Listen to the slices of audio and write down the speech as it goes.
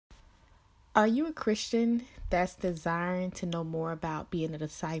Are you a Christian that's desiring to know more about being a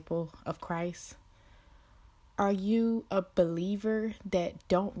disciple of Christ? Are you a believer that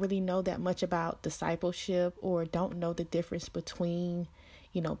don't really know that much about discipleship or don't know the difference between,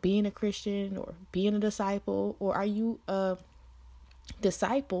 being a Christian or being a disciple? Or are you a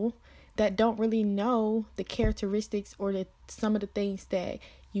disciple that don't really know the characteristics or some of the things that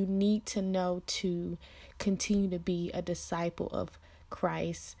you need to know to continue to be a disciple of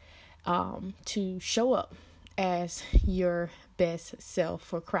Christ, to show up as your best self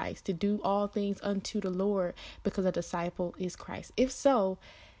for Christ, to do all things unto the Lord, because a disciple is Christ? If so,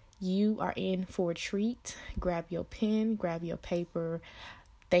 you are in for a treat. Grab your pen, grab your paper.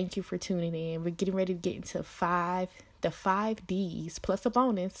 Thank you for tuning in. We're getting ready to get into the 5 Ds plus a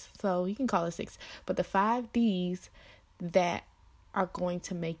bonus, so you can call it 6, but the 5 Ds that are going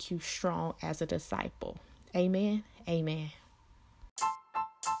to make you strong as a disciple. Amen. Amen.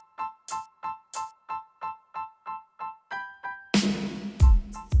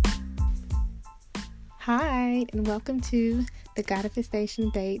 Hi, and welcome to the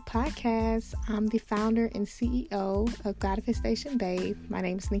Godifestation Babe podcast. I'm the founder and CEO of Godifestation Babe. My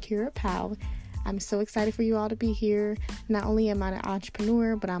name is Nakira Powell. I'm so excited for you all to be here. Not only am I an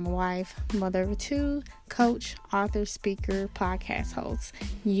entrepreneur, but I'm a wife, mother of 2, coach, author, speaker, podcast host,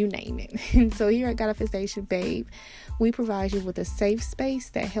 you name it. And so here at Godifestation Babe, we provide you with a safe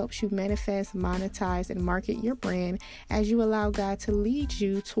space that helps you manifest, monetize, and market your brand as you allow God to lead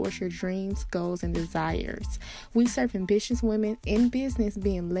you towards your dreams, goals, and desires. We serve ambitious women in business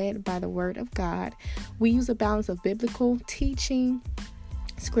being led by the Word of God. We use a balance of biblical teaching,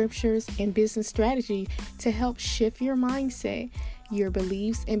 scriptures, and business strategy to help shift your mindset, your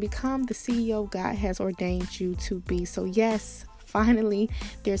beliefs, and become the CEO God has ordained you to be. So yes, finally,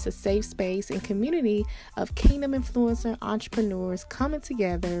 there's a safe space and community of kingdom influencer entrepreneurs coming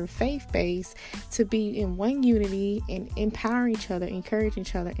together, faith-based, to be in one unity and empowering each other, encouraging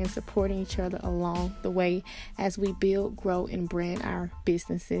each other, and supporting each other along the way as we build, grow, and brand our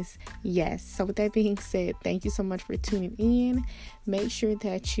businesses. Yes. So with that being said, thank you so much for tuning in. Make sure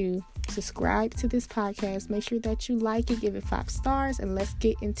that you subscribe to this podcast. Make sure that you like it, give it 5 stars, and let's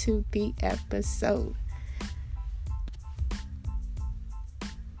get into the episode.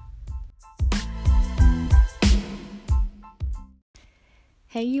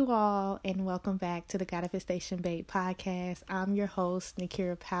 Hey you all, and welcome back to the Godifestation Babe podcast. I'm your host,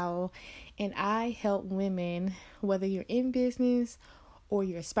 Nakira Powell, and I help women, whether you're in business or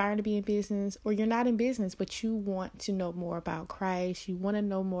you're aspiring to be in business, or you're not in business, but you want to know more about Christ, you want to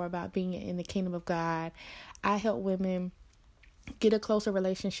know more about being in the kingdom of God. I help women get a closer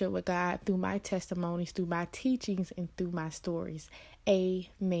relationship with God through my testimonies, through my teachings, and through my stories.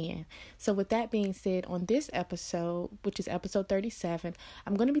 Amen. So with that being said, on this episode, which is episode 37,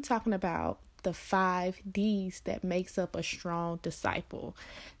 I'm going to be talking about the 5 Ds that makes up a strong disciple.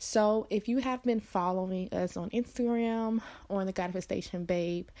 So if you have been following us on Instagram, on the Godifestation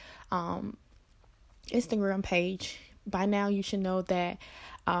Babe Instagram page, by now you should know that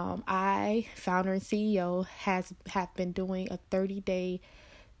I, founder and CEO, have been doing a 30-day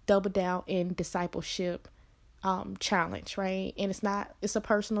double down in discipleship challenge, right? And it's a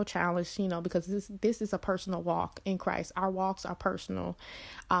personal challenge, because this is a personal walk in Christ. Our walks are personal.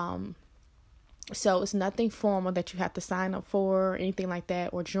 So it's nothing formal that you have to sign up for or anything like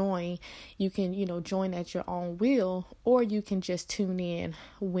that or join. You can, join at your own will, or you can just tune in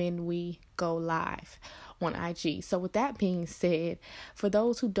when we go live on IG. So with that being said, for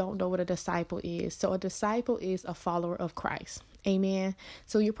those who don't know what a disciple is, so a disciple is a follower of Christ. Amen.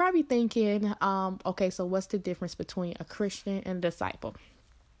 So you're probably thinking, okay, so what's the difference between a Christian and a disciple?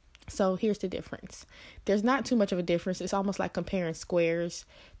 So here's the difference. There's not too much of a difference. It's almost like comparing squares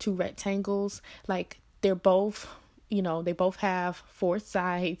to rectangles. Like they're both, they both have 4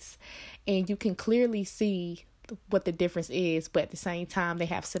 sides, and you can clearly see what the difference is, but at the same time, they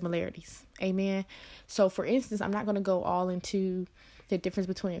have similarities. Amen. So for instance, I'm not going to go all into the difference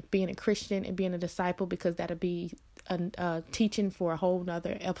between being a Christian and being a disciple, because that'll be a teaching for a whole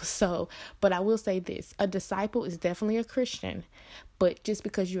nother episode. But I will say this: a disciple is definitely a Christian, but just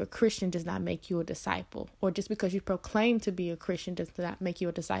because you're a Christian does not make you a disciple, or just because you proclaim to be a Christian does not make you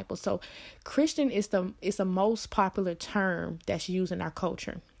a disciple. So Christian is the most popular term that's used in our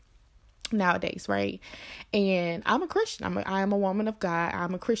culture nowadays, right? And I'm a Christian. I am a woman of God.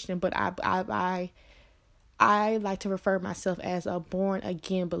 I'm a Christian, but I like to refer myself as a born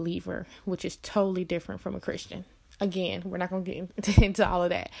again believer, which is totally different from a Christian. Again, we're not going to get into all of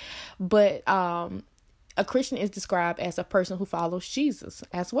that, but a Christian is described as a person who follows Jesus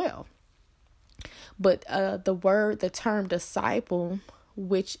as well. But the term disciple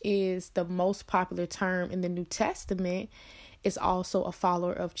which is the most popular term in the New Testament, is also a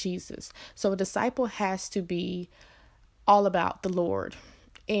follower of Jesus. So a disciple has to be all about the Lord.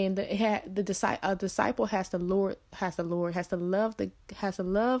 And a disciple has to love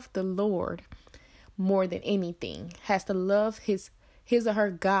the Lord more than anything, has to love his or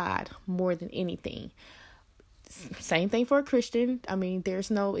her God more than anything. Same thing for a Christian. I mean, there's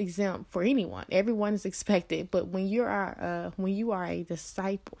no exempt for anyone. Everyone is expected. But when you are a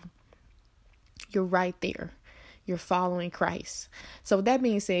disciple, you're right there. You're following Christ. So with that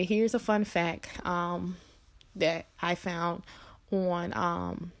being said, here's a fun fact that I found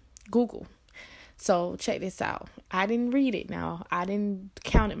on Google. So check this out. I didn't read it now. I didn't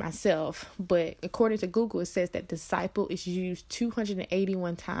count it myself. But according to Google, it says that disciple is used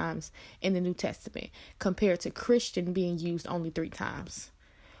 281 times in the New Testament compared to Christian being used only 3 times.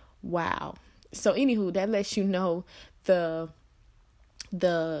 Wow. So anywho, that lets you know the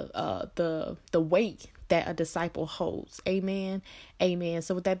weight that a disciple holds. Amen. Amen.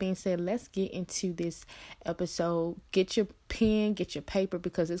 So with that being said, let's get into this episode. Get your pen, get your paper,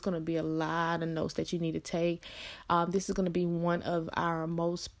 because it's going to be a lot of notes that you need to take. This is going to be one of our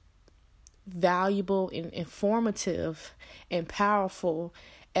most valuable and informative and powerful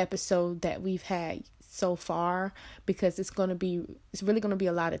episode that we've had so far, because it's really going to be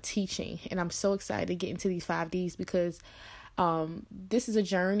a lot of teaching. And I'm so excited to get into these 5 Ds, because this is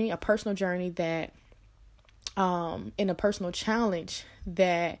a personal journey that in a personal challenge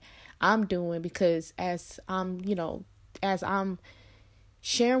that I'm doing, because as I'm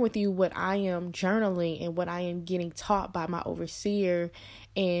sharing with you what I am journaling and what I am getting taught by my overseer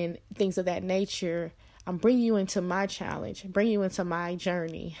and things of that nature, I'm bringing you into my challenge, bringing you into my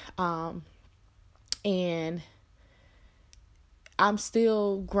journey. And I'm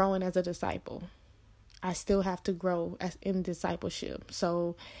still growing as a disciple. I still have to grow in discipleship.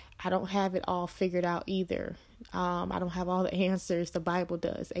 So I don't have it all figured out either. I don't have all the answers. The Bible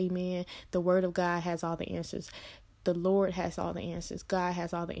does. Amen. The Word of God has all the answers. The Lord has all the answers. God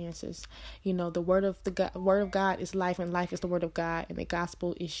has all the answers. The Word of God is life, and life is the Word of God, and the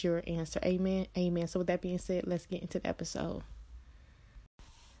gospel is your answer. Amen. Amen. So with that being said, let's get into the episode.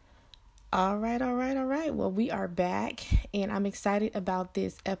 All right. Well, we are back, and I'm excited about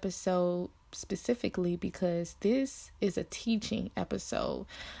this episode specifically because this is a teaching episode.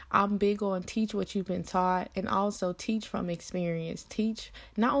 I'm big on teach what you've been taught, and also teach from experience. Teach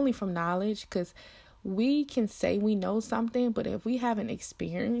not only from knowledge, because we can say we know something, but if we haven't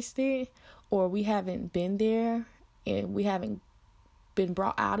experienced it, or we haven't been there and we haven't been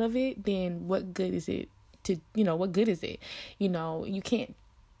brought out of it, then what good is it you can't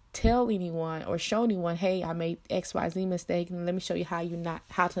tell anyone or show anyone, hey, I made XYZ mistake, and let me show you how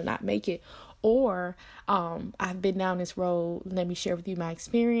to not make it. Or I've been down this road, let me share with you my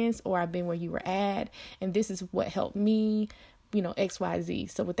experience, or I've been where you were at, and this is what helped me, XYZ.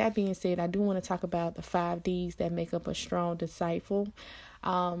 So with that being said, I do want to talk about the 5 Ds that make up a strong disciple.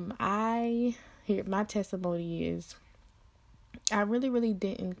 My testimony is I really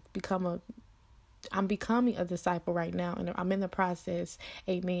didn't I'm becoming a disciple right now, and I'm in the process.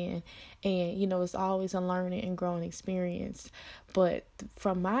 Amen. And, it's always a learning and growing experience. But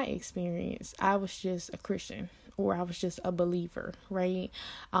from my experience, I was just a Christian, or I was just a believer, right?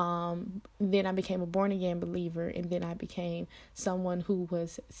 Then I became a born again believer, and then I became someone who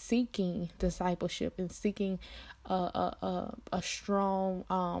was seeking discipleship and seeking a stronger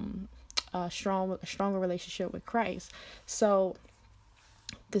relationship with Christ. So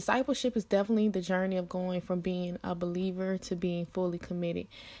discipleship is definitely the journey of going from being a believer to being fully committed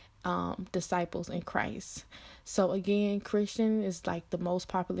disciples in Christ. So again, Christian is like the most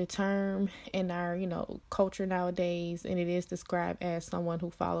popular term in our, culture nowadays, and it is described as someone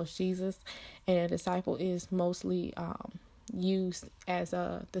who follows Jesus, and a disciple is mostly used as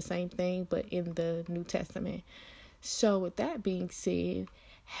the same thing, but in the New Testament. So with that being said,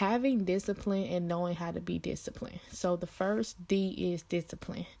 having discipline and knowing how to be disciplined. So the first D is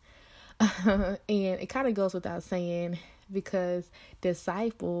discipline. And it kind of goes without saying, because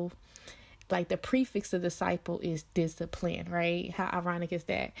disciple, like the prefix of disciple is discipline, right? How ironic is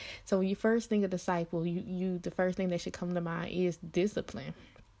that? So when you first think of disciple, the first thing that should come to mind is discipline.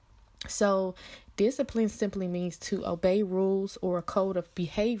 So discipline simply means to obey rules or a code of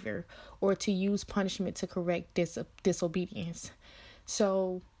behavior, or to use punishment to correct disobedience.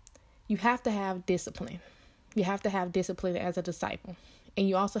 So you have to have discipline. You have to have discipline as a disciple. And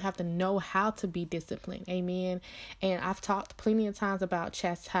you also have to know how to be disciplined. Amen. And I've talked plenty of times about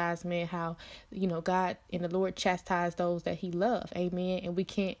chastisement, how, God and the Lord chastise those that he loves. Amen. And we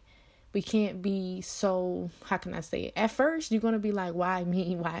can't We can't be so, how can I say it? At first, you're going to be like, why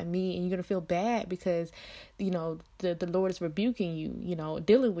me? Why me? And you're going to feel bad because, the Lord is rebuking you,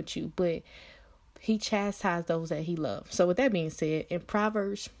 dealing with you. But he chastises those that he loves. So with that being said, in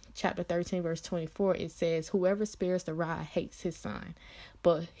Proverbs chapter 13, verse 24, it says, whoever spares the rod hates his son,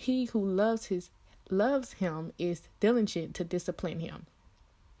 but he who loves him is diligent to discipline him.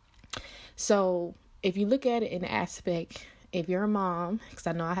 So if you look at it in the aspect, if you're a mom, because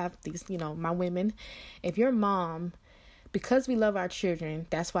I know I have these, my women, if you're a mom, because we love our children,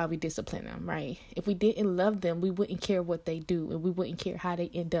 that's why we discipline them, right? If we didn't love them, we wouldn't care what they do, and we wouldn't care how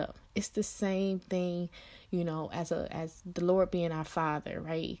they end up. It's the same thing, as the Lord being our Father,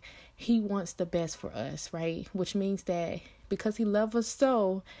 right? He wants the best for us, right? Which means that because he loves us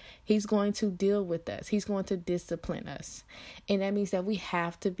so, he's going to deal with us. He's going to discipline us. And that means that we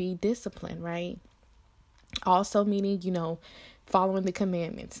have to be disciplined, right? Also meaning, following the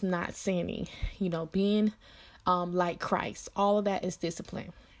commandments, not sinning, being like Christ. All of that is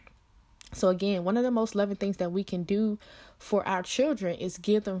discipline. So again, one of the most loving things that we can do for our children is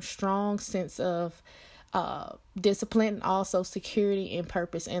give them strong sense of discipline and also security and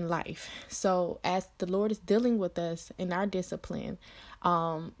purpose in life. So as the Lord is dealing with us in our discipline,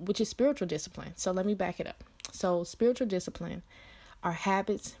 which is spiritual discipline. So let me back it up. So spiritual discipline are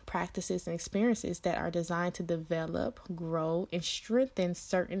habits, practices, and experiences that are designed to develop, grow, and strengthen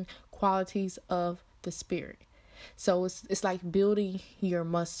certain qualities of the spirit. So it's like building your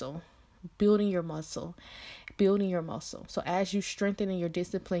muscle. So as you strengthen in your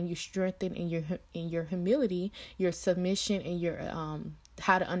discipline, you strengthen in your humility, your submission, and your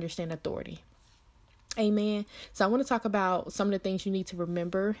how to understand authority. Amen. So I want to talk about some of the things you need to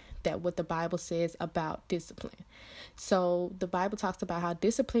remember that what the Bible says about discipline. So the Bible talks about how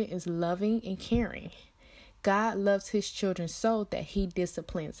discipline is loving and caring. God loves his children so that he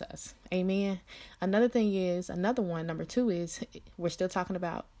disciplines us. Amen. Number 2 is, we're still talking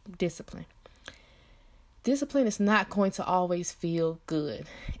about discipline. Discipline is not going to always feel good,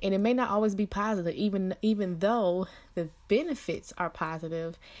 and it may not always be positive, even though the benefits are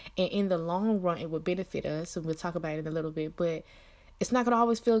positive, and in the long run it will benefit us. And we'll talk about it in a little bit, but it's not going to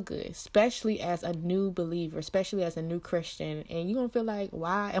always feel good, especially as a new believer, especially as a new Christian. And you're going to feel like,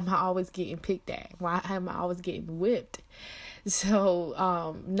 why am I always getting picked at? Why am I always getting whipped?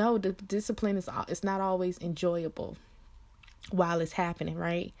 So, no, the discipline it's not always enjoyable while it's happening,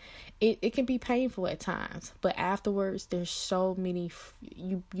 right? It can be painful at times, but afterwards there's so many,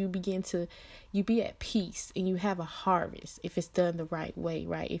 you be at peace, and you have a harvest if it's done the right way,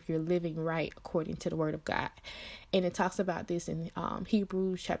 right? If you're living right according to the word of God. And it talks about this in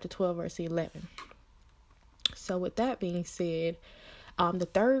Hebrews chapter 12, verse 11. So with that being said, the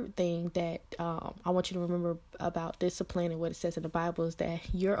third thing that I want you to remember about discipline and what it says in the Bible is that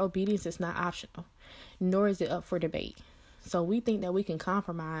your obedience is not optional, nor is it up for debate. So we think that we can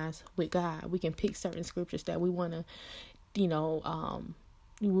compromise with God. We can pick certain scriptures that we want to, we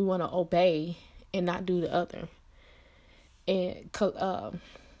want to obey and not do the other. And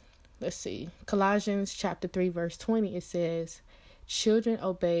Colossians chapter 3, verse 20, it says, children,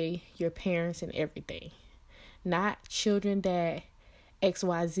 obey your parents in everything. Not children that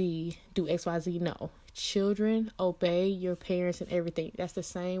XYZ do XYZ. No. Children, obey your parents in everything. That's the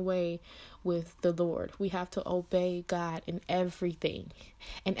same way with the Lord. We have to obey God in everything.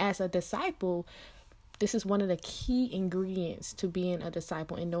 And as a disciple, this is one of the key ingredients to being a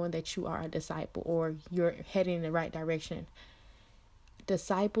disciple and knowing that you are a disciple or you're heading in the right direction.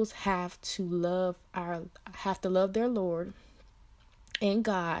 Disciples have to love their Lord and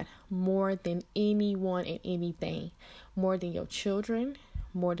God more than anyone and anything, more than your children,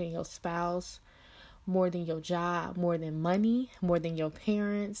 more than your spouse, more than your job, more than money, more than your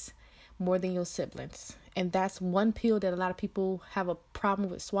parents, more than your siblings. And that's one pill that a lot of people have a problem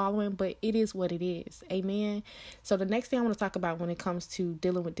with swallowing, but it is what it is. Amen. So the next thing I want to talk about when it comes to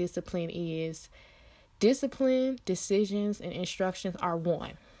dealing with discipline is discipline, decisions, and instructions are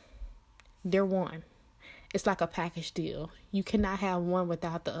one. They're one. It's like a package deal. You cannot have one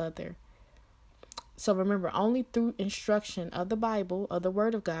without the other. So remember, only through instruction of the Bible, of the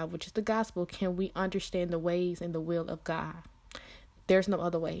Word of God, which is the gospel, can we understand the ways and the will of God. There's no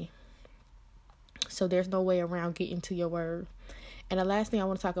other way. So there's no way around getting to your word. And the last thing I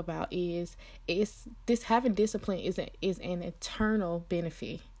want to talk about is this having discipline is an eternal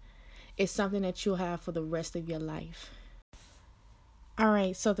benefit. It's something that you'll have for the rest of your life. All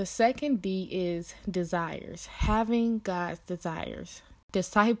right, so the second D is desires. Having God's desires.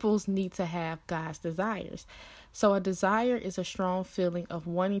 Disciples need to have God's desires. So a desire is a strong feeling of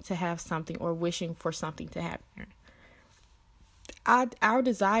wanting to have something or wishing for something to happen. our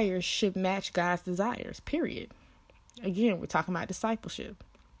desires should match God's desires, period. Again, we're talking about discipleship.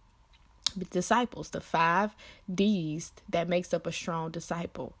 Disciples, the 5 D's that makes up a strong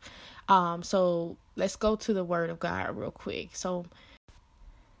disciple. So let's go to the word of God real quick. So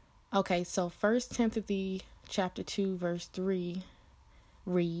 1 Timothy chapter 2 verse 3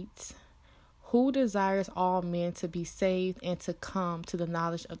 reads, "Who desires all men to be saved and to come to the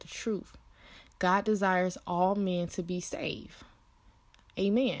knowledge of the truth?" God desires all men to be saved.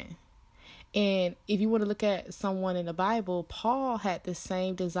 Amen. And if you want to look at someone in the Bible, Paul had the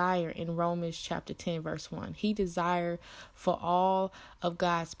same desire in Romans chapter 10, verse 1. He desired for all of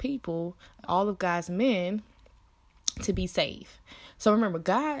God's people, all of God's men, to be saved. So remember,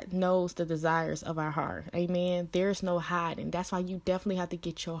 God knows the desires of our heart. Amen. There's no hiding. That's why you definitely have to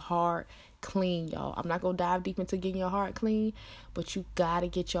get your heart clean, y'all. I'm not going to dive deep into getting your heart clean, but you got to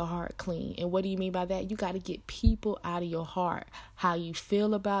get your heart clean. And what do you mean by that? You got to get people out of your heart. How you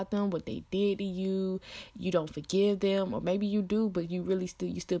feel about them, what they did to you. You don't forgive them, or maybe you do, but you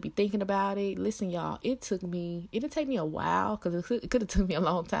still be thinking about it. Listen, y'all, it'll take me a while, because it could have took me a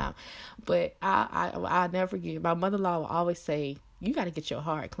long time, but I'll never forget. My mother-in-law will always say, you got to get your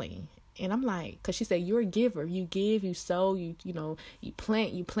heart clean. And I'm like, because she said, you're a giver. You give, you sow, you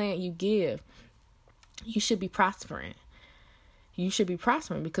plant, you give. You should be prospering. You should be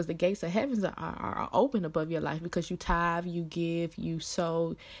prospering because the gates of heavens are open above your life, because you tithe, you give, you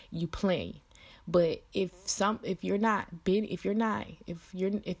sow, you plant. But if your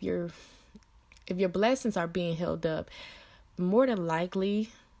blessings are being held up, more than likely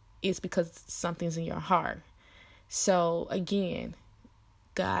it's because something's in your heart. So again,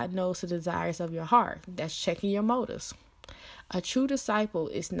 God knows the desires of your heart. That's checking your motives. A true disciple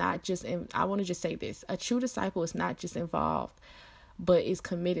is not just, I want to just say this, a true disciple is not just involved, but is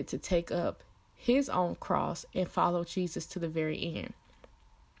committed to take up his own cross and follow Jesus to the very end.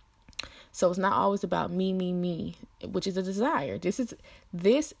 So it's not always about me, which is a desire. This is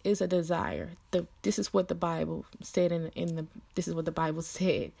a desire. This is what the Bible said this is what the Bible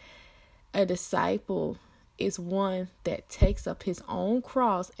said. A disciple is one that takes up his own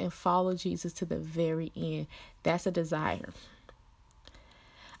cross and follow Jesus to the very end. That's a desire.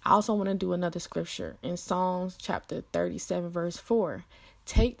 I also want to do another scripture in Psalms chapter 37, verse 4.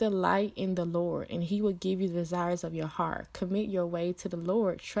 Take delight in the Lord, and he will give you the desires of your heart. Commit your way to the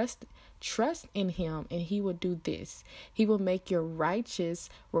Lord. Trust in him, and he will do this. He will make your righteous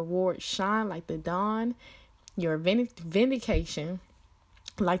reward shine like the dawn, your vindication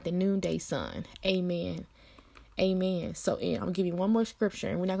like the noonday sun. Amen. Amen. So I'm going to give you one more scripture,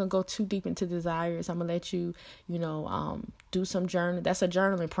 and we're not going to go too deep into desires. I'm going to let you, do some journal. That's a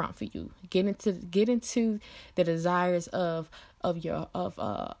journaling prompt for you. Get into the desires of your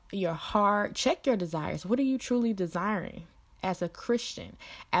heart. Check your desires. What are you truly desiring as a Christian,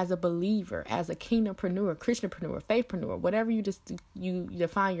 as a believer, as a kingdompreneur, Christianpreneur, faithpreneur, whatever you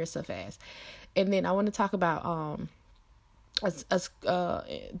define yourself as. And then I want to talk about,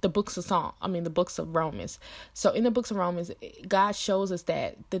 the books of Romans. So in the books of Romans, God shows us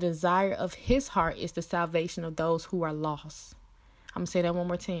that the desire of his heart is the salvation of those who are lost. I'm gonna say that one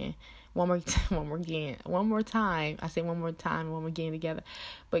more time. One more time. I say one more time, one more again together.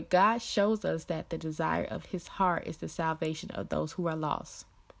 But God shows us that the desire of his heart is the salvation of those who are lost.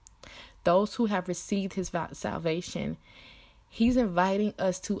 Those who have received his salvation. He's inviting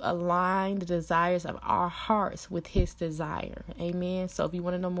us to align the desires of our hearts with his desire. Amen. So if you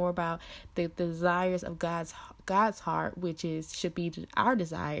want to know more about the desires of God's heart, which should be our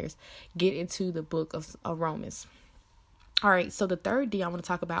desires, get into the book of Romans. All right. So the third D I want to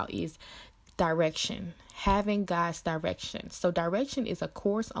talk about is direction, having God's direction. So direction is a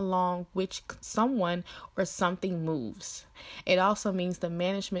course along which someone or something moves. It also means the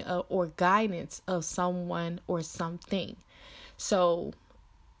management of or guidance of someone or something. So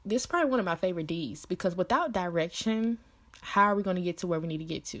this is probably one of my favorite D's, because without direction, how are we going to get to where we need to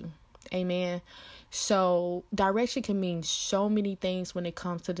get to? Amen. So direction can mean so many things when it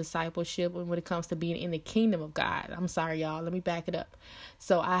comes to discipleship and when it comes to being in the kingdom of God. I'm sorry, y'all. Let me back it up.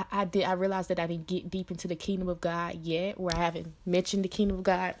 So I realized that I didn't get deep into the kingdom of God yet, where I haven't mentioned the kingdom of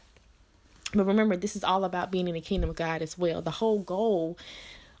God. But remember, this is all about being in the kingdom of God as well. The whole goal,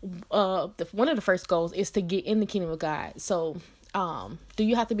 one of the first goals is to get in the kingdom of God. So do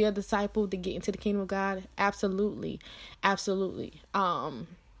you have to be a disciple to get into the kingdom of God? Absolutely.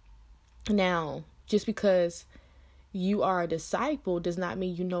 Now, just because you are a disciple does not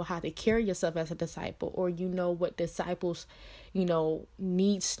mean you know how to carry yourself as a disciple, or you know what disciples, need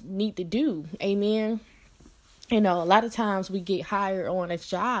to do. Amen. A lot of times we get hired on as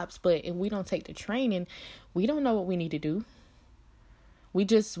jobs, but if we don't take the training, we don't know what we need to do. we're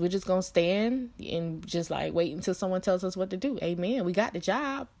just gonna stand and just like wait until someone tells us what to do. Amen. We got the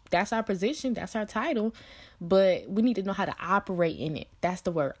job. That's our position. That's our title. But we need to know how to operate in it. That's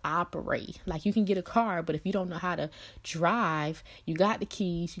the word, operate. Like, you can get a car, but if you don't know how to drive, you got the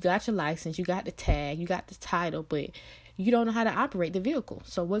keys, you got your license, you got the tag, you got the title, but you don't know how to operate the vehicle.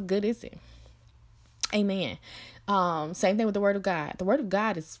 So what good is it? Amen. Same thing with the word of God. The word of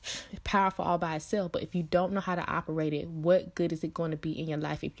God is powerful all by itself, but if you don't know how to operate it, what good is it going to be in your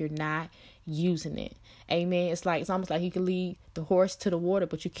life if you're not using it? Amen. It's almost like you can lead the horse to the water,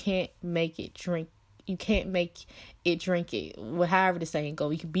 but you can't make it drink. You can't make it drink it. However the saying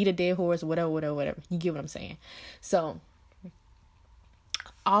go, you can beat a dead horse, whatever. You get what I'm saying? So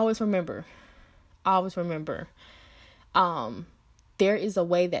always remember, there is a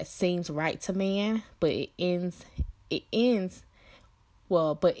way that seems right to man, but it's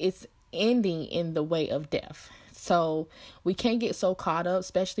ending in the way of death. So we can't get so caught up,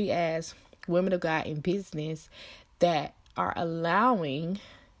 especially as women of God in business, that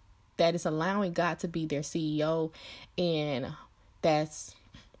is allowing God to be their CEO, and that's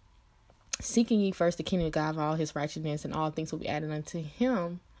seeking ye first the kingdom of God and all his righteousness, and all things will be added unto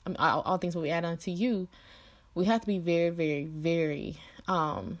him. All things will be added unto you. We have to be very, very, very,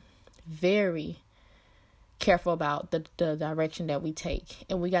 very careful about the direction that we take.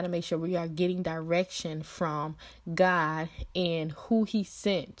 And we got to make sure we are getting direction from God and who he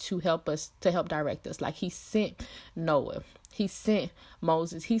sent to help direct us. Like, he sent Noah. He sent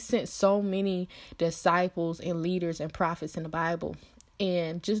Moses. He sent so many disciples and leaders and prophets in the Bible.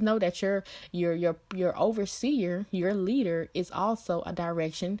 And just know that your overseer, your leader, is also a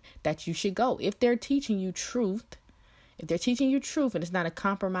direction that you should go. If they're teaching you truth, and it's not a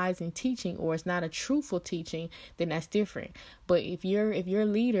compromising teaching, or it's not a truthful teaching, then that's different. But if your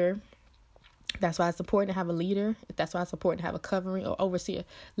leader, that's why it's important to have a leader. That's why it's important to have a covering or overseer.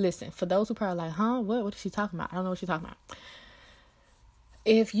 Listen, for those who probably like, what is she talking about? I don't know what she's talking about.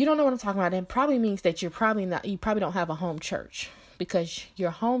 If you don't know what I'm talking about, then probably means that you probably don't have a home church. Because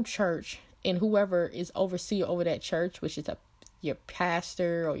your home church and whoever is overseer over that church, which is your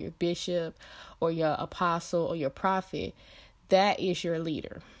pastor or your bishop or your apostle or your prophet, that is your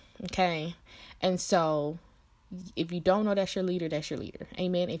leader. Okay. And so if you don't know that's your leader, that's your leader.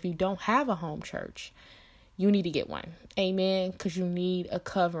 Amen. If you don't have a home church, you need to get one. Amen. Because you need a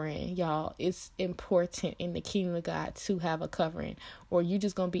covering, y'all. It's important in the kingdom of God to have a covering, or you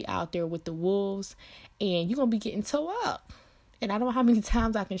just going to be out there with the wolves and you're going to be getting towed up. And I don't know how many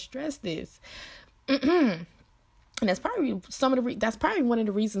times I can stress this. And that's probably one of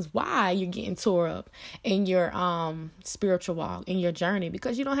the reasons why you're getting tore up in your spiritual walk, in your journey,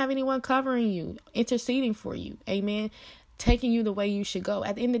 because you don't have anyone covering you, interceding for you. Amen. Taking you the way you should go.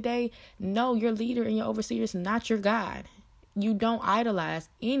 At the end of the day, no, your leader and your overseer is not your God. You don't idolize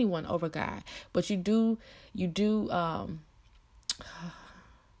anyone over God, but you do all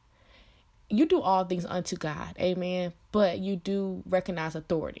things unto God. Amen. But you do recognize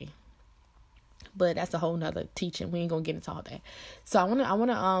authority. But that's a whole nother teaching. We ain't gonna get into all that. So I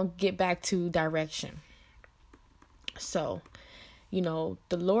wanna get back to direction. So, the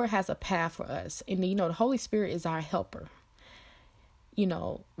Lord has a path for us. And the Holy Spirit is our helper.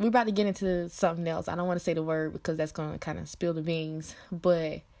 We're about to get into something else. I don't want to say the word because that's gonna kind of spill the beans.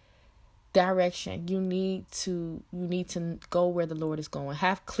 But direction. You need to go where the Lord is going.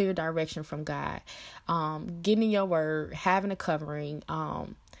 Have clear direction from God. Getting in your word, having a covering,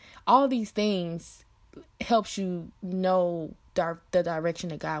 all these things helps you know the direction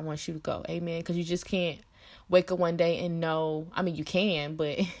that God wants you to go. Amen. Because you just can't wake up one day and know. I mean, you can,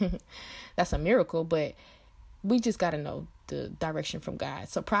 but that's a miracle. But we just got to know the direction from God.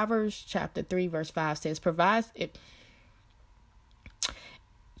 So Proverbs chapter 3 verse 5 says,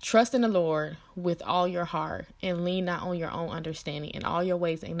 trust in the Lord with all your heart and lean not on your own understanding. In all your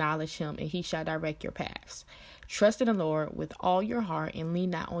ways acknowledge him and he shall direct your paths. Trust in the Lord with all your heart and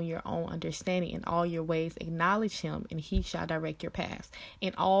lean not on your own understanding. In all your ways acknowledge him and he shall direct your paths.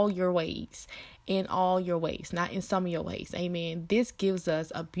 In all your ways, not in some of your ways. Amen. This gives us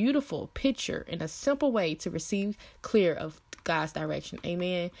a beautiful picture and a simple way to receive clear of God's direction.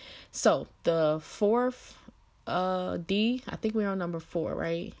 Amen. So the fourth D, I think we're on number 4,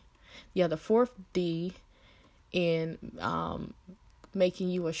 right? Yeah, the fourth D in making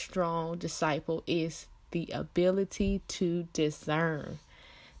you a strong disciple is the ability to discern,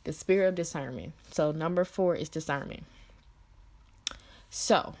 the spirit of discernment. So number 4 is discernment.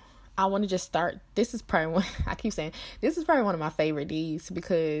 So I want to just start. This is probably one of my favorite D's,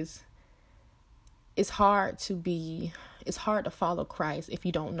 because it's hard to follow Christ if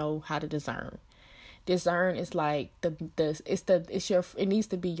you don't know how to discern. Discern is like it needs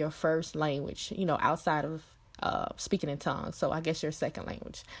to be your first language, outside of speaking in tongues. So I guess your second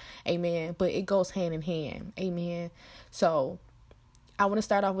language. Amen. But it goes hand in hand. Amen. So I want to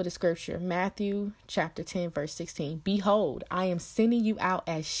start off with a scripture. Matthew chapter 10, verse 16. Behold, I am sending you out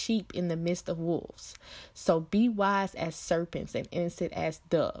as sheep in the midst of wolves. So be wise as serpents and innocent as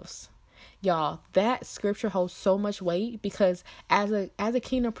doves. Y'all, that scripture holds so much weight, because as a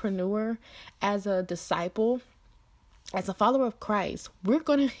kingdompreneur, as a disciple, as a follower of Christ,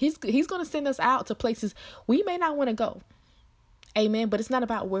 he's gonna send us out to places we may not want to go. Amen. But it's not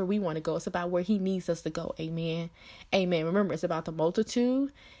about where we want to go. It's about where he needs us to go. Amen. Amen. Remember, it's about the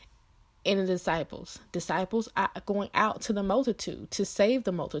multitude and the disciples. Disciples are going out to the multitude to save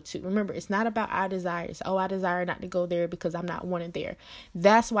the multitude. Remember, it's not about our desires. Oh, I desire not to go there because I'm not wanted there.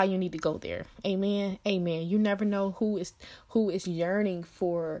 That's why you need to go there. Amen. Amen. You never know who is yearning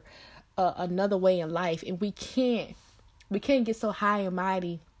for another way in life, and we can't get so high and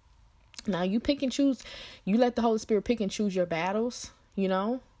mighty. Now you pick and choose. You let the Holy Spirit pick and choose your battles.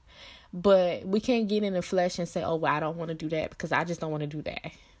 But we can't get in the flesh and say, "Oh, well, I don't want to do that because I just don't want to do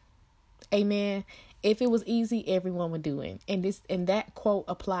that." Amen. If it was easy, everyone would do it. And that quote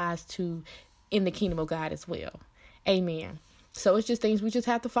applies to in the kingdom of God as well. Amen. So it's just things we just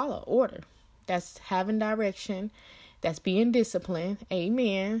have to follow. Order. That's having direction. That's being disciplined.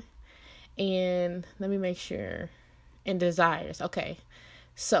 Amen. And let me make sure. And desires. Okay.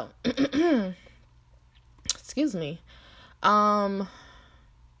 So, excuse me.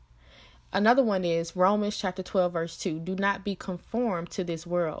 Another one is Romans chapter 12, verse 2. Do not be conformed to this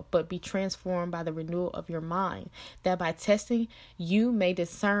world, but be transformed by the renewal of your mind, that by testing you may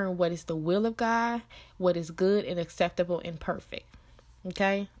discern what is the will of God, what is good and acceptable and perfect.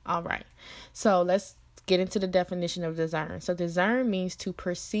 Okay? All right. So let's get into the definition of discern. So discern means to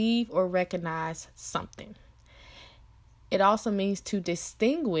perceive or recognize something. It also means to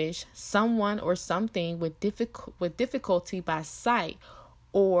distinguish someone or something with difficulty by sight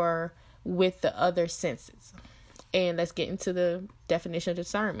or with the other senses. And let's get into the definition of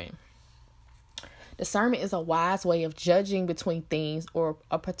discernment. Discernment is a wise way of judging between things or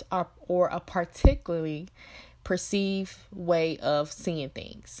a particularly perceived way of seeing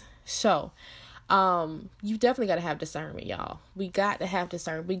things. So, you definitely got to have discernment, y'all. We got to have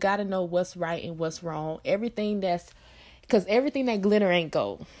discernment. We got to know what's right and what's wrong. Because everything that glitter ain't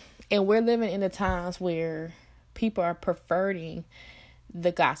gold. And we're living in the times where people are perverting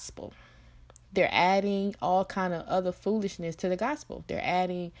the gospel. They're adding all kind of other foolishness to the gospel. They're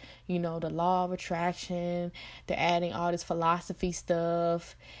adding, the law of attraction. They're adding all this philosophy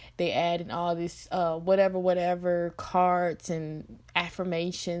stuff. They're adding all this whatever cards and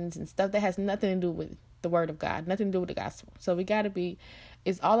affirmations and stuff that has nothing to do with the word of God, nothing to do with the gospel. So we got to be,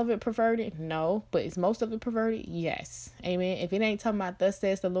 is all of it perverted? No. But is most of it perverted? Yes. Amen. If it ain't talking about thus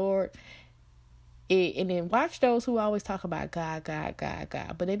says the Lord, and then watch those who always talk about God,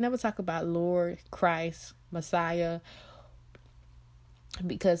 but they never talk about Lord, Christ, Messiah.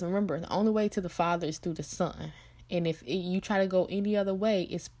 Because remember, the only way to the Father is through the Son. And if you try to go any other way,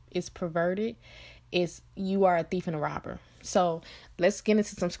 it's perverted. You are a thief and a robber. So let's get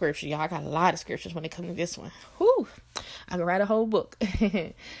into some scripture, y'all. I got a lot of scriptures when it comes to this one. Whew, I can write a whole book.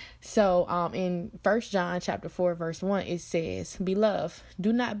 So in 1 John chapter 4, verse 1, it says, Beloved,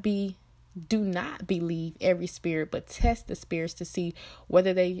 do not believe every spirit, but test the spirits to see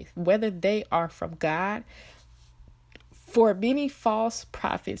whether they are from God. For many false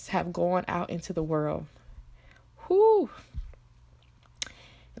prophets have gone out into the world. Whew.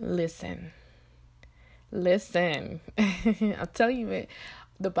 Listen. I'll tell you,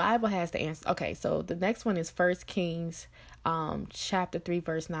 the Bible has the answer. Okay, so the next one is 1 Kings chapter 3,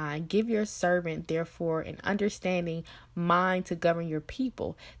 verse 9. Give your servant, therefore, an understanding mind to govern your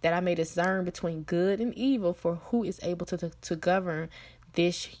people, that I may discern between good and evil, for who is able to govern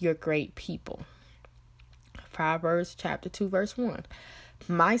this your great people. Proverbs chapter 2, verse 1.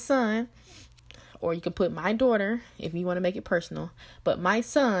 My son, or you can put my daughter if you want to make it personal, but my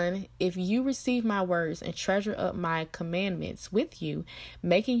son, if you receive my words and treasure up my commandments with you,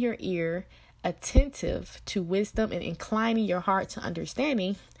 making your ear attentive to wisdom and inclining your heart to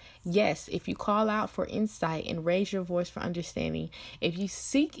understanding. Yes, if you call out for insight and raise your voice for understanding, if you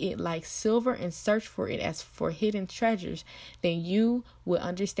seek it like silver and search for it as for hidden treasures, then you will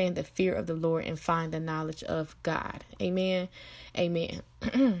understand the fear of the Lord and find the knowledge of God. Amen. Amen.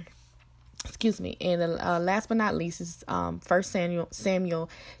 Excuse me. And last but not least is 1 Samuel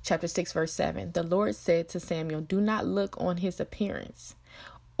chapter 6, verse 7. The Lord said to Samuel, do not look on his appearance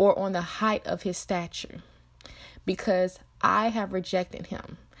or on the height of his stature, because I have rejected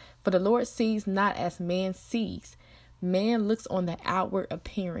him. For the Lord sees not as man sees. Man looks on the outward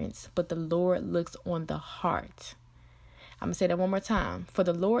appearance, but the Lord looks on the heart. I'm going to say that one more time. For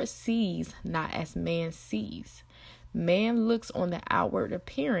the Lord sees not as man sees. Man looks on the outward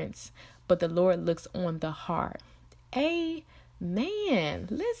appearance, but the Lord looks on the heart. Amen.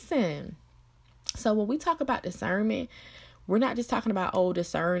 Listen. So when we talk about discernment, we're not just talking about,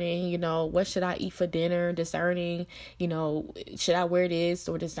 discerning, what should I eat for dinner? Discerning, should I wear this?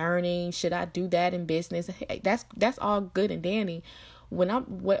 Or discerning, should I do that in business? Hey, that's all good and dandy.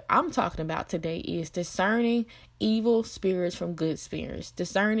 What I'm talking about today is discerning evil spirits from good spirits,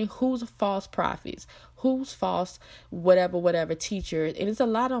 discerning who's false prophets, who's false, whatever teachers. And it's a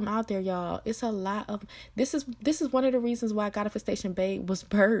lot of them out there, y'all. It's a lot of, this is one of the reasons why Godifestation Babe was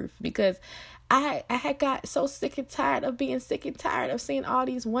birthed, because I had got so sick and tired of being sick and tired of seeing all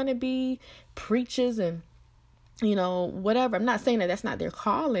these wannabe preachers and whatever. I'm not saying that that's not their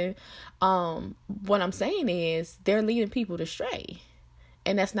calling. What I'm saying is they're leading people astray.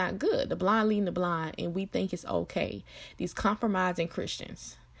 And that's not good. The blind leading the blind, and we think it's okay. These compromising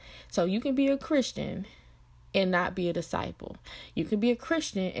Christians. So you can be a Christian and not be a disciple. You can be a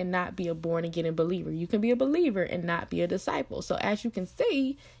Christian and not be a born again believer. You can be a believer and not be a disciple. So as you can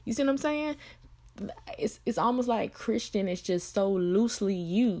see, you see what I'm saying? It's almost like Christian is just so loosely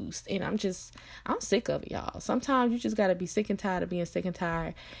used, and I'm sick of it, y'all. Sometimes you just gotta be sick and tired of being sick and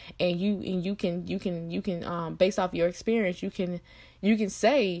tired, and you can based off your experience, you can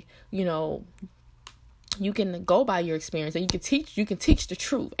say, you can go by your experience, and you can teach the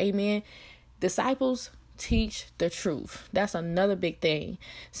truth. Amen. Disciples teach the truth. That's another big thing.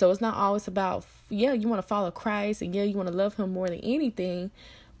 So it's not always about, you want to follow Christ, and you want to love him more than anything.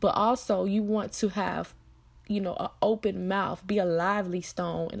 But also you want to have, an open mouth, be a lively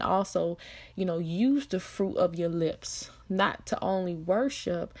stone, and also, use the fruit of your lips, not to only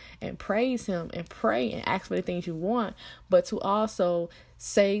worship and praise him and pray and ask for the things you want, but to also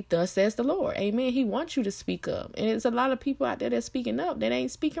say, thus says the Lord. Amen. He wants you to speak up. And there's a lot of people out there that's speaking up that ain't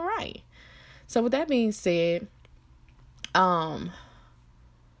speaking right. So with that being said,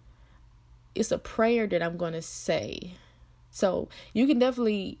 it's a prayer that I'm going to say. So you can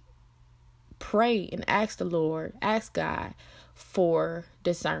definitely pray and ask the Lord, ask God for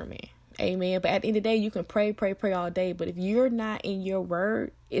discernment. Amen. But at the end of the day, you can pray all day. But if you're not in your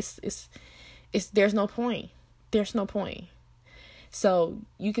word, it's there's no point. There's no point. So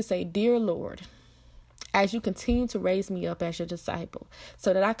you can say, dear Lord, as you continue to raise me up as your disciple,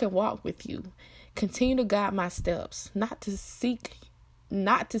 so that I can walk with you, continue to guide my steps, not to seek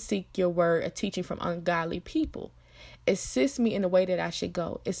your word or teaching from ungodly people. Assist me in the way that I should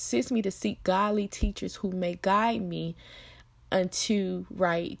go. Assist me to seek godly teachers who may guide me unto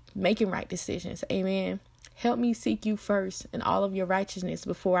making right decisions. Amen. Help me seek you first in all of your righteousness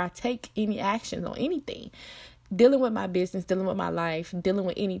before I take any actions on anything. Dealing with my business, dealing with my life, dealing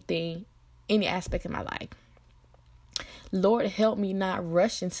with anything, any aspect of my life. Lord, help me not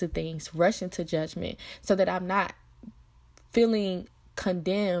rush into things, rush into judgment, so that I'm not feeling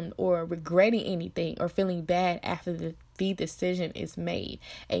condemned or regretting anything or feeling bad after the decision is made.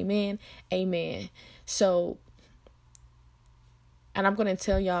 Amen. Amen. So, and I'm going to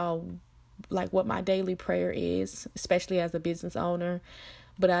tell y'all what my daily prayer is, especially as a business owner,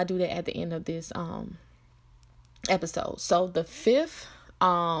 but I do that at the end of this episode. So the fifth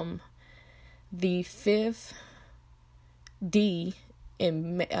D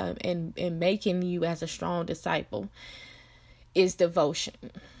in making you as a strong disciple is devotion,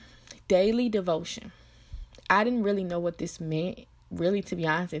 daily devotion. I didn't really know what this meant, really, to be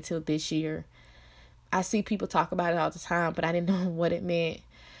honest, until this year. I see people talk about it all the time, but I didn't know what it meant.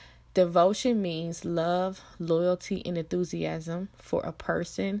 Devotion means love, loyalty, and enthusiasm for a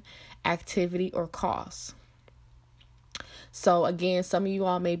person, activity, or cause. So again, some of you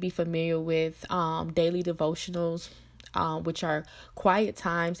all may be familiar with daily devotionals, which are quiet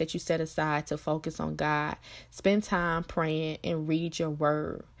times that you set aside to focus on God, spend time praying and read your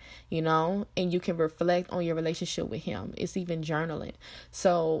word, and you can reflect on your relationship with him. It's even journaling.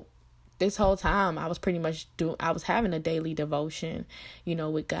 So this whole time I was pretty much I was having a daily devotion,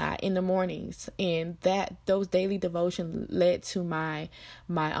 with God in the mornings, and those daily devotion led to my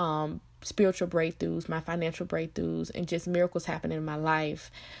spiritual breakthroughs, my financial breakthroughs, and just miracles happening in my life.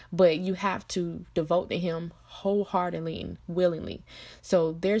 But you have to devote to him wholeheartedly and willingly.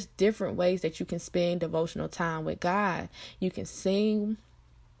 So there's different ways that you can spend devotional time with God. You can sing,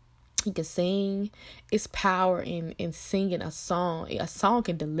 You can sing. It's power in singing a song. A song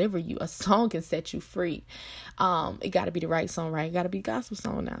can deliver you. A song can set you free. It got to be the right song, right? It got to be gospel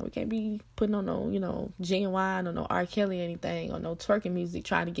song now. We can't be putting on no, genuine or no R. Kelly or anything or no twerking music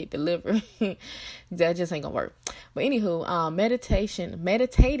trying to get delivered. That just ain't gonna work. But anywho,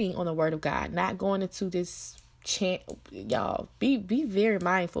 meditating on the word of God, not going into this chant. Y'all, be very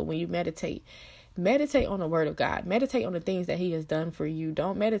mindful when you meditate. Meditate on the word of God. Meditate on the things that he has done for you.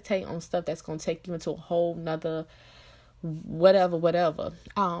 Don't meditate on stuff that's going to take you into a whole nother whatever.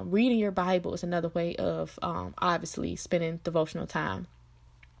 Reading your Bible is another way of obviously spending devotional time.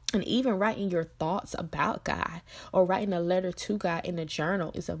 And even writing your thoughts about God or writing a letter to God in a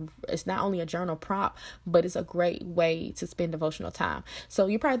journal it's not only a journal prompt, but it's a great way to spend devotional time. So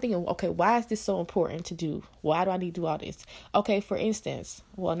you're probably thinking, okay, why is this so important to do? Why do I need to do all this? Okay,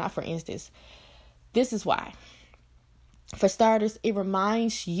 this is why. For starters, it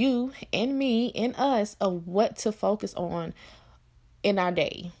reminds you and me and us of what to focus on in our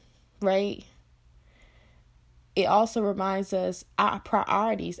day, right? It also reminds us our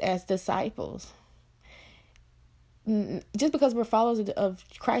priorities as disciples. Just because we're followers of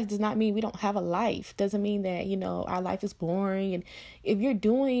Christ does not mean we don't have a life. Doesn't mean that, our life is boring. And if you're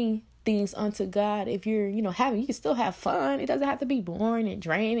doing things unto God, if you're, you can still have fun. It doesn't have to be boring and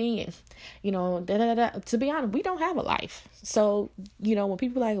draining and, To be honest, we don't have a life. So, when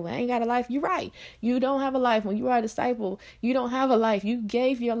people are like, well, I ain't got a life, you're right. You don't have a life. When you are a disciple, you don't have a life. You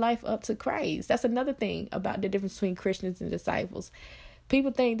gave your life up to Christ. That's another thing about the difference between Christians and disciples. People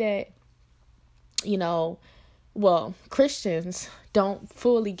think that, Christians don't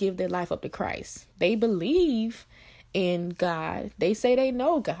fully give their life up to Christ. They believe in God. They say they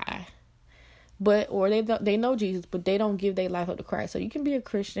know God, or they know Jesus, but they don't give their life up to Christ. So you can be a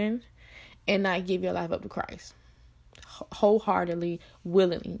Christian and not give your life up to Christ wholeheartedly,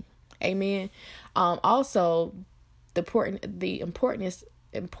 willingly. Amen. Also, the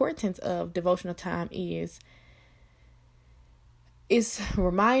importance of devotional time is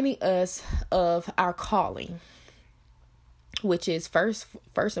reminding us of our calling, which is first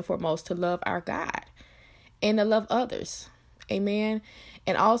and foremost to love our God and to love others. Amen.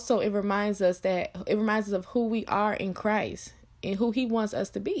 And also it reminds us of who we are in Christ and who he wants us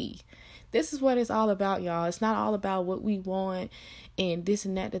to be. This is what it's all about, y'all. It's not all about what we want and this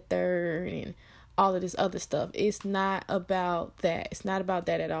and that, the third, and all of this other stuff. It's not about that. It's not about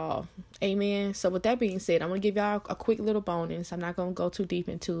that at all. Amen. So with that being said, I'm going to give y'all a quick little bonus. I'm not going to go too deep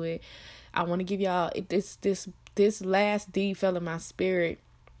into it. I want to give y'all this last D fell in my spirit.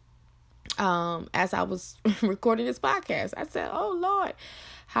 As I was recording this podcast, I said, oh Lord,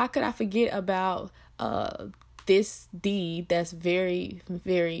 how could I forget about, this deed that's very,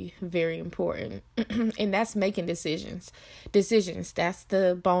 very, very important. And that's making decisions. That's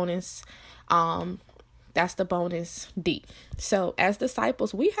the bonus. That's the bonus D. So as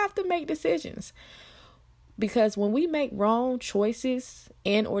disciples, we have to make decisions, because when we make wrong choices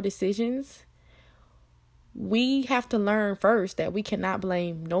or decisions, we have to learn first that we cannot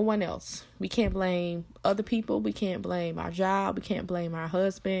blame no one else. We can't blame other people. We can't blame our job. We can't blame our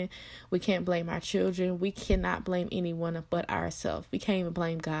husband. We can't blame our children. We cannot blame anyone but ourselves. We can't even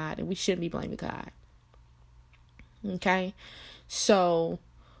blame God, and we shouldn't be blaming God. Okay? So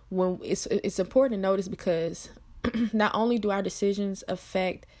when it's important to notice, because not only do our decisions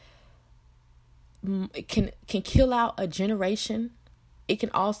affect, can kill out a generation, it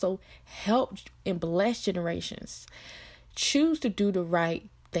can also help and bless generations. Choose to do the right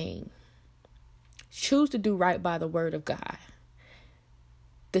thing. Choose to do right by the word of God.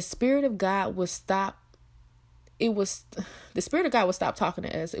 The Spirit of God will stop. The Spirit of God will stop talking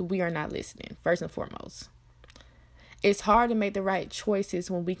to us if we are not listening, first and foremost. It's hard to make the right choices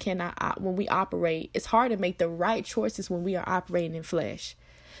when we operate. It's hard to make the right choices when we are operating in flesh.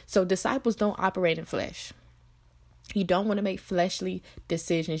 So disciples don't operate in flesh. You don't want to make fleshly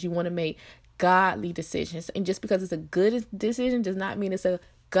decisions. You want to make godly decisions. And just because it's a good decision does not mean it's a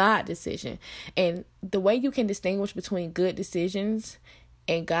God decision. And the way you can distinguish between good decisions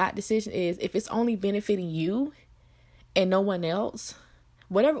and God decision is if it's only benefiting you and no one else.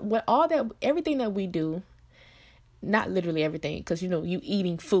 Everything that we do, not literally everything, because you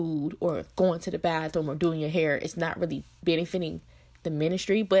eating food or going to the bathroom or doing your hair, it's not really benefiting the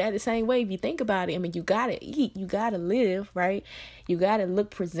ministry. But at the same way, if you think about it, you gotta eat, you gotta live, right? You gotta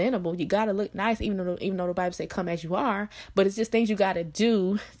look presentable, you gotta look nice, even though the Bible says come as you are. But it's just things you gotta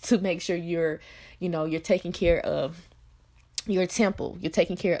do to make sure you're taking care of your temple. You're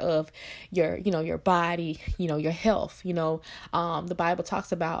taking care of your body, your health. The Bible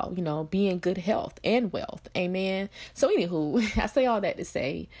talks about, being good health and wealth. Amen. So anywho, I say all that to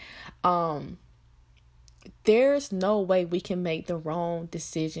say, there's no way we can make the wrong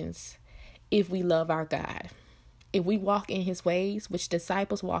decisions if we love our God. If we walk in his ways, which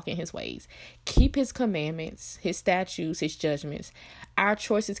disciples walk in his ways, keep his commandments, his statutes, his judgments, our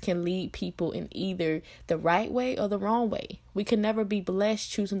choices can lead people in either the right way or the wrong way. We can never be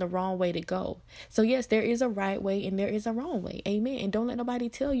blessed choosing the wrong way to go. So yes, there is a right way and there is a wrong way. Amen. And don't let nobody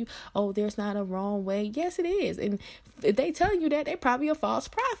tell you, oh, there's not a wrong way. Yes, it is. And if they tell you that, they're probably a false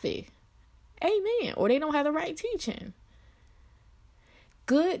prophet. Amen. Or they don't have the right teaching.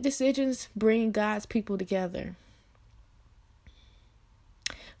 Good decisions bring God's people together.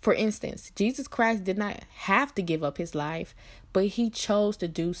 For instance, Jesus Christ did not have to give up his life, but he chose to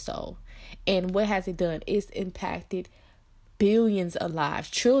do so. And what has it done? It's impacted billions of lives,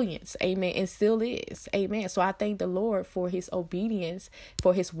 trillions. Amen. And still is. Amen. So I thank the Lord for his obedience,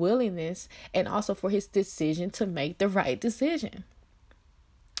 for his willingness, and also for his decision to make the right decision.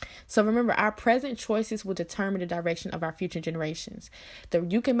 So remember, our present choices will determine the direction of our future generations.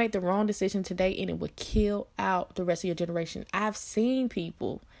 You can make the wrong decision today and it will kill out the rest of your generation. I've seen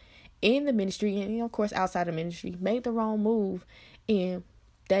people in the ministry and, of course, outside the ministry make the wrong move and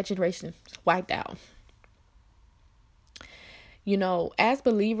that generation wiped out. As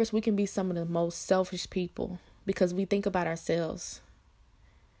believers, we can be some of the most selfish people because we think about ourselves.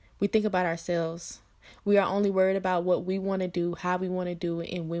 We are only worried about what we want to do, how we want to do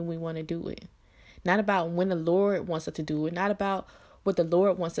it, and when we want to do it. Not about when the Lord wants us to do it. Not about what the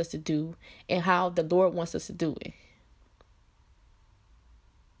Lord wants us to do and how the Lord wants us to do it.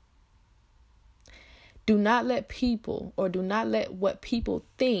 Do not let what people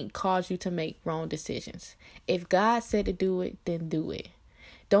think cause you to make wrong decisions. If God said to do it, then do it.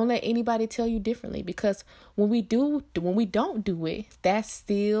 Don't let anybody tell you differently, because when we don't do it, that's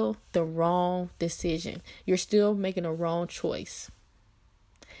still the wrong decision. You're still making a wrong choice.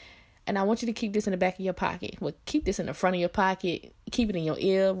 And I want you to keep this in the back of your pocket. Well, keep this in the front of your pocket. Keep it in your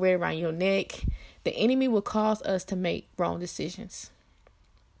ear, wear it around your neck. The enemy will cause us to make wrong decisions.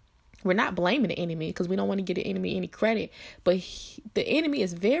 We're not blaming the enemy because we don't want to give the enemy any credit. But the enemy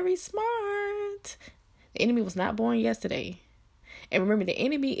is very smart. The enemy was not born yesterday. And remember, the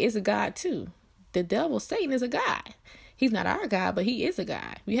enemy is a God too. The devil, Satan, is a God. He's not our God, but he is a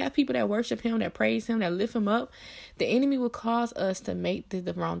God. We have people that worship him, that praise him, that lift him up. The enemy will cause us to make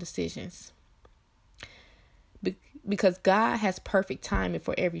the wrong decisions. Because God has perfect timing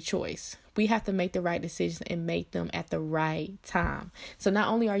for every choice. We have to make the right decisions and make them at the right time. So not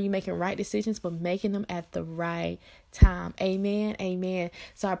only are you making right decisions, but making them at the right time. Amen. Amen.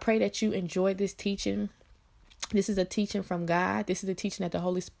 So I pray that you enjoyed this teaching. This is a teaching from God. This is a teaching that the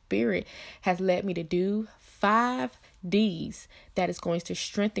Holy Spirit has led me to do. 5 D's that is going to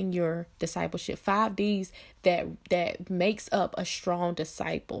strengthen your discipleship. 5 D's that makes up a strong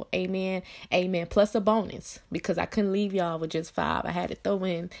disciple. Amen. Amen. Plus a bonus, because I couldn't leave y'all with just 5. I had to throw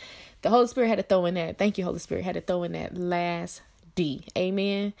in, the Holy Spirit had to throw in that. Thank you, Holy Spirit. Had to throw in that last D.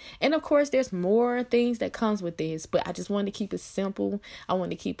 Amen. And of course, there's more things that comes with this, but I just wanted to keep it simple. I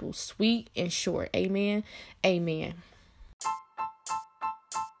wanted to keep it sweet and short. Amen. Amen.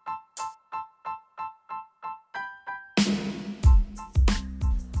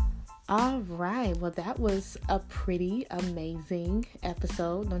 All right. Well, that was a pretty amazing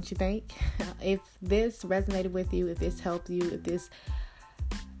episode, don't you think? If this resonated with you, if this helped you, if this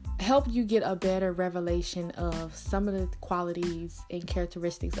help you get a better revelation of some of the qualities and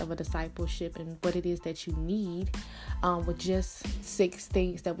characteristics of a discipleship and what it is that you need, with just 6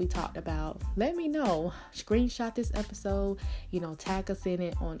 things that we talked about, let me know. Screenshot this episode, tag us in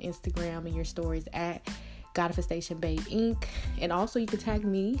it on Instagram and your stories at Godifestation Babe Inc. And also you can tag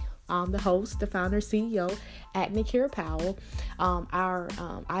me, the host, the founder, CEO at Nakira Powell. Our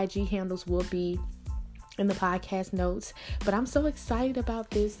IG handles will be in the podcast notes. But I'm so excited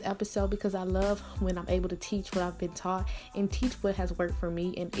about this episode because I love when I'm able to teach what I've been taught and teach what has worked for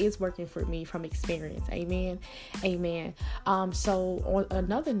me and is working for me from experience. Amen. Amen. So on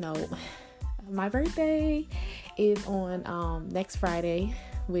another note, my birthday is on next Friday,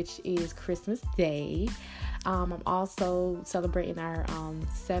 which is Christmas Day. I'm also celebrating our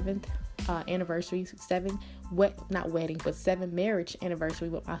 7th anniversary, 7 marriage anniversary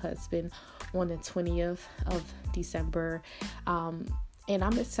with my husband on the 20th of December. And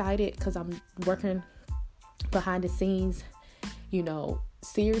I'm excited because I'm working behind the scenes,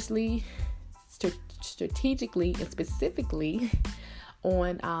 seriously, strategically, and specifically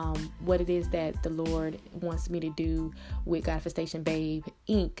on what it is that the Lord wants me to do with Godfestation Babe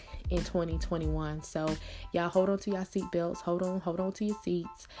Inc. in 2021. So y'all hold on to y'all seatbelts, hold on to your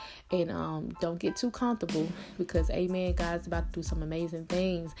seats, and don't get too comfortable, because amen, God's about to do some amazing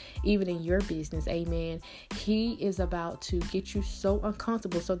things even in your business. Amen. He is about to get you so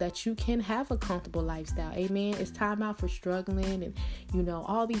uncomfortable so that you can have a comfortable lifestyle. Amen. It's time out for struggling and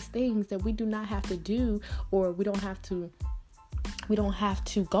all these things that we do not have to do, or we don't have to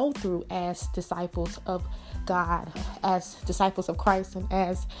go through as disciples of God, as disciples of Christ, and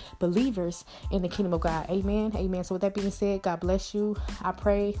as believers in the kingdom of God. Amen. Amen. So with that being said, God bless you. I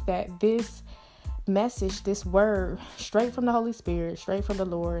pray that this message, this word, straight from the Holy Spirit, straight from the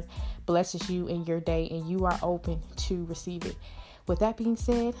Lord, blesses you in your day, and you are open to receive it. With that being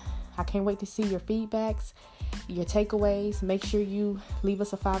said, I can't wait to see your feedbacks, your takeaways. Make sure you leave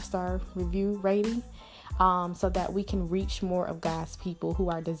us a 5-star review rating, so that we can reach more of God's people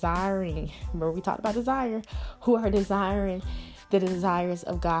who are desiring, remember we talked about desire, who are desiring the desires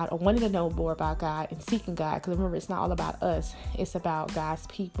of God, or wanting to know more about God and seeking God. Because remember, it's not all about us. It's about God's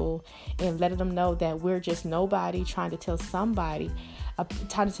people, and letting them know that we're just nobody trying to tell somebody,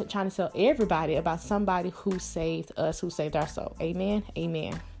 trying to tell everybody about somebody who saved us, who saved our soul. Amen.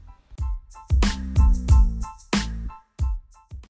 Amen.